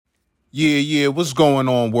Yeah, what's going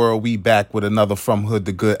on, world? We back with another From Hood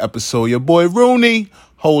to Good episode. Your boy Rooney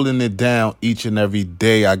holding it down each and every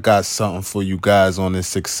day. I got something for you guys on this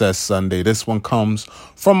Success Sunday. This one comes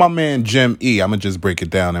from my man Jim E. I'm going to just break it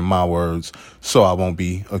down in my words so I won't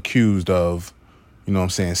be accused of,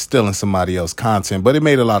 stealing somebody else's content. But it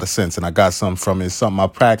made a lot of sense, and I got something from it. It's something I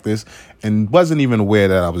practiced and wasn't even aware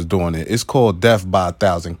that I was doing it. It's called Death by a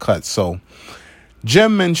Thousand Cuts. So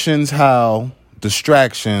Jim mentions how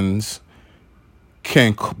distractions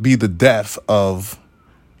can be the death of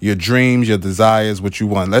your dreams, your desires, what you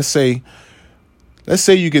want. Let's say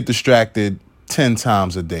you get distracted 10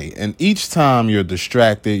 times a day, and each time you're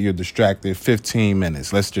distracted 15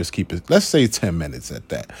 minutes. Let's say 10 minutes at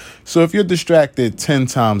that. So if you're distracted 10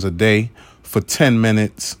 times a day for 10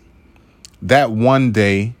 minutes, that one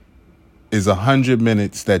day is 100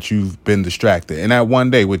 minutes that you've been distracted. And that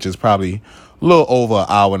one day, which is probably a little over an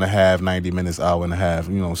hour and a half, 90 minutes, hour and a half,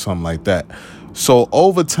 something like that. So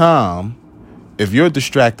over time, if you're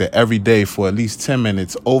distracted every day for at least 10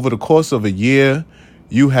 minutes, over the course of a year,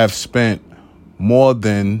 you have spent more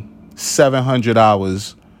than 700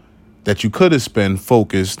 hours that you could have spent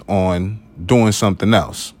focused on doing something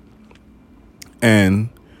else. And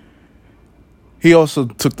he also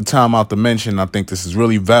took the time out to mention, I think this is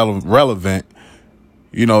really relevant,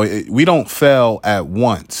 we don't fail at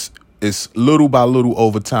once. It's little by little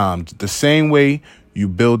over time. The same way you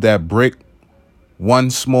build that brick, one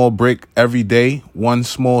small brick every day, one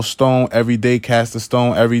small stone every day, cast a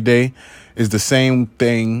stone every day, is the same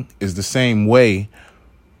thing, is the same way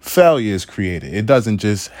failure is created. It doesn't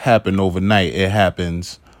just happen overnight. It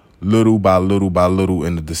happens little by little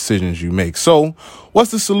in the decisions you make. So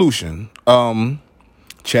what's the solution?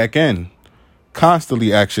 Check in.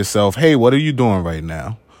 Constantly ask yourself, hey, what are you doing right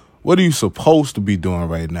now? What are you supposed to be doing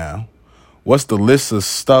right now? What's the list of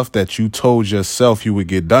stuff that you told yourself you would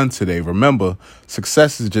get done today? Remember,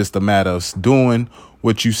 success is just a matter of doing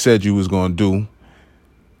what you said you was going to do.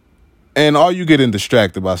 And are you getting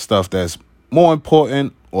distracted by stuff that's more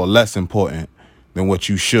important or less important than what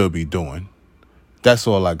you should be doing? That's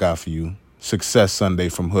all I got for you. Success Sunday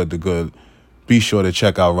from Hood to Good. Be sure to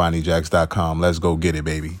check out RonnieJax.com. Let's go get it,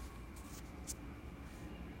 baby.